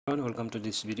Welcome to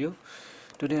this video.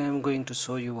 Today I am going to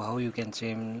show you how you can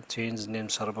change name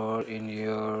server in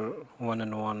your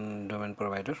one-on-one domain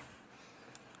provider.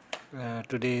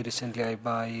 Today recently I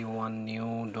buy one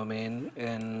new domain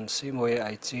and same way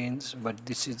I change, but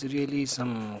this is really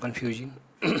some confusing.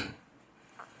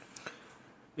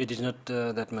 It is not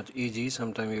that much easy.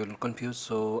 Sometimes you will confuse,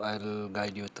 so I'll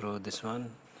guide you through this one,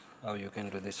 how you can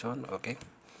do this one. Okay,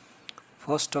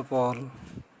 first of all,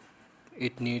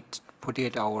 it needs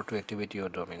 48 hours to activate your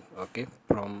domain. Okay,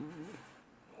 from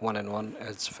one-on-one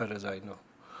as far as I know.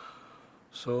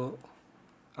 So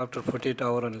after 48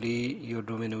 hours only your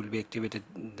domain will be activated.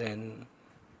 Then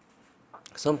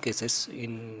some cases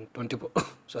in 24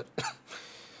 sorry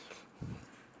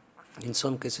in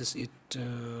some cases it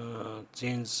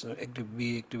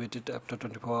be activated after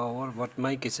 24 hours, but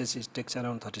my cases it takes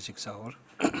around 36 hours.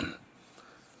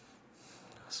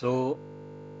 So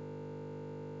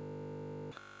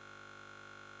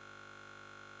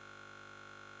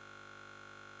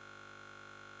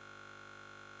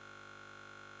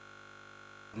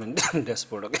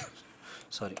dashboard. Okay,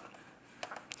 sorry.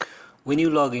 When you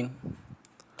log in,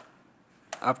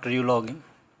 after you log in,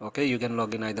 okay, you can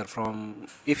log in either from,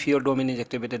 if your domain is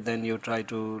activated, then you try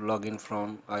to log in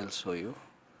from, I'll show you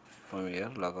from here,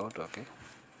 log out. Okay,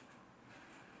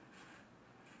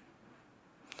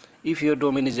 if your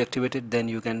domain is activated, then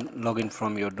you can log in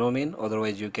from your domain,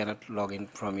 otherwise you cannot log in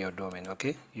from your domain.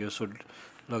 Okay, you should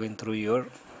log in through your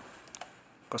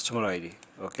customer ID.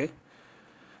 Okay,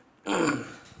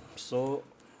 so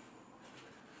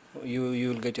you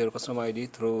will get your customer ID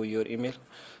through your email.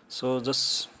 So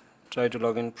just try to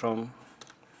log in from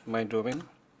my domain.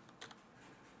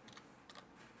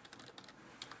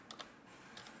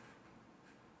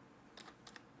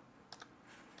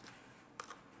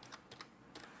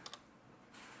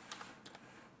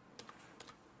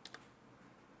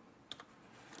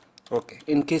 Okay,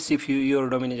 in case if your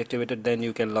domain is activated, then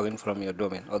you can log in from your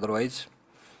domain, otherwise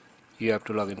you have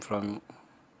to log in from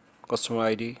customer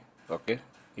ID. Okay,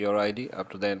 your ID,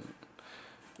 after then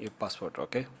your password.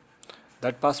 Okay,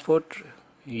 that password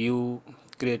you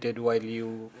created while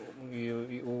you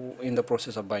in the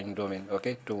process of buying domain.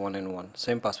 Okay, to one-on-one,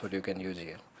 same password you can use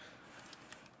here.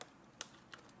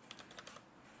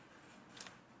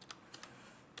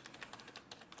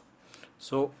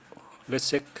 So let's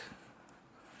check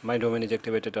my domain is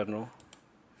activated or no.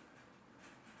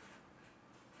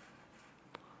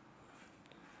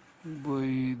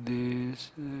 Boy,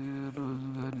 this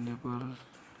Rozgar Nepal.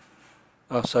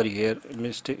 Oh, sorry, here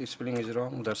mistake, spelling is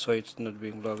wrong, that's why it's not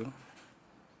being logged in.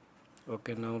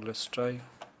 Okay, now let's try.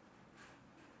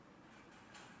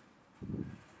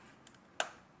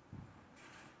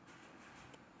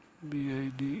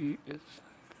 BIDES.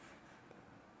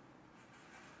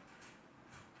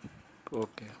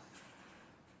 Okay.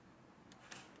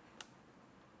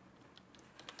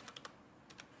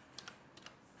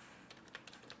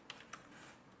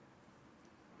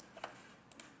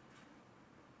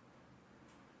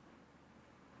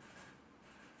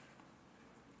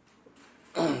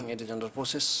 It is under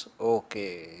process.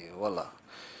 Okay, voila,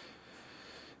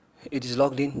 it is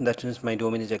logged in. That means my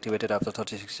domain is activated after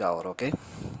 36 hours. Okay,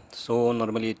 so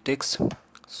normally it takes.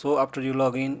 So after you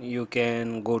log in, you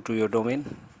can go to your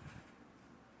domain.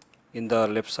 In the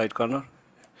left side corner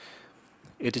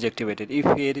it is activated. If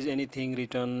here is anything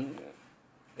written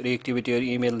reactivate your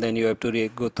email, then you have to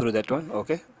go through that one.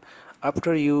 Okay,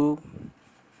 after you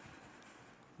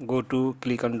go to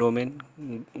click on domain,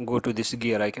 go to this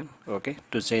gear icon. Okay,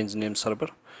 to change name server,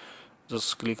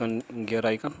 just click on gear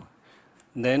icon,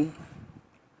 then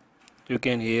you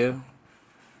can here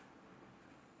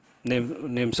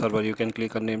name server, you can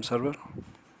click on name server.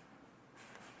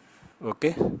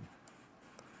 Okay,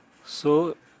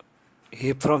 so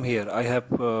here from here I have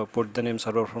put the name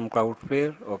server from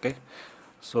Cloudflare. Okay,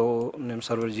 so name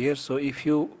server is here. So if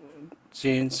you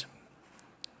change,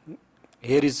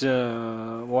 here is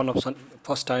one option.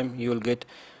 First time you will get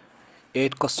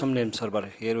add custom name server,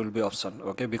 here will be option.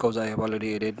 Okay, because I have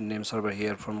already added name server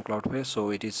here from Cloudflare,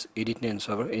 so it is edit name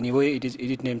server. Anyway, it is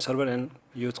edit name server, and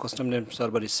use custom name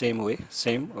server is same way,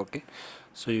 same. Okay,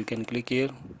 so you can click here,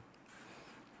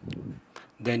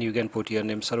 then you can put your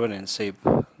name server and save.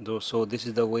 So this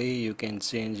is the way you can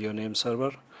change your name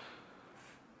server.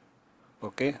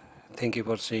 Okay, thank you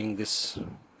for seeing this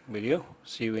video.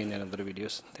 See you in another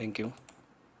videos. Thank you.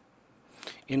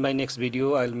 In my next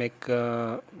video I'll make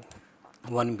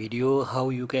one video how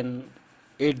you can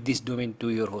add this domain to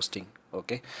your hosting.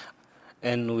 Okay,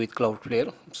 and with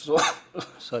Cloudflare. So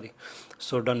sorry,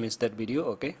 so don't miss that video.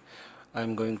 Okay,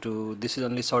 I'm going to, this is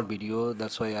only short video,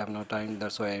 that's why I have no time,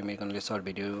 that's why I make only short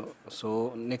video.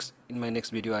 So next, in my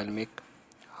next video I'll make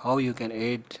how you can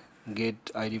get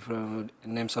ID from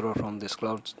name server from this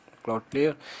cloud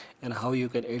player, and how you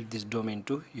can add this domain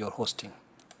to your hosting,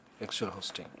 actual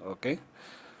hosting. Okay,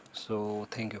 so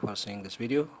thank you for seeing this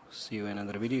video. See you in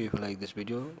another video. If you like this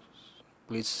video,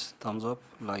 please thumbs up,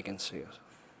 like and share.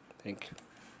 Thank you.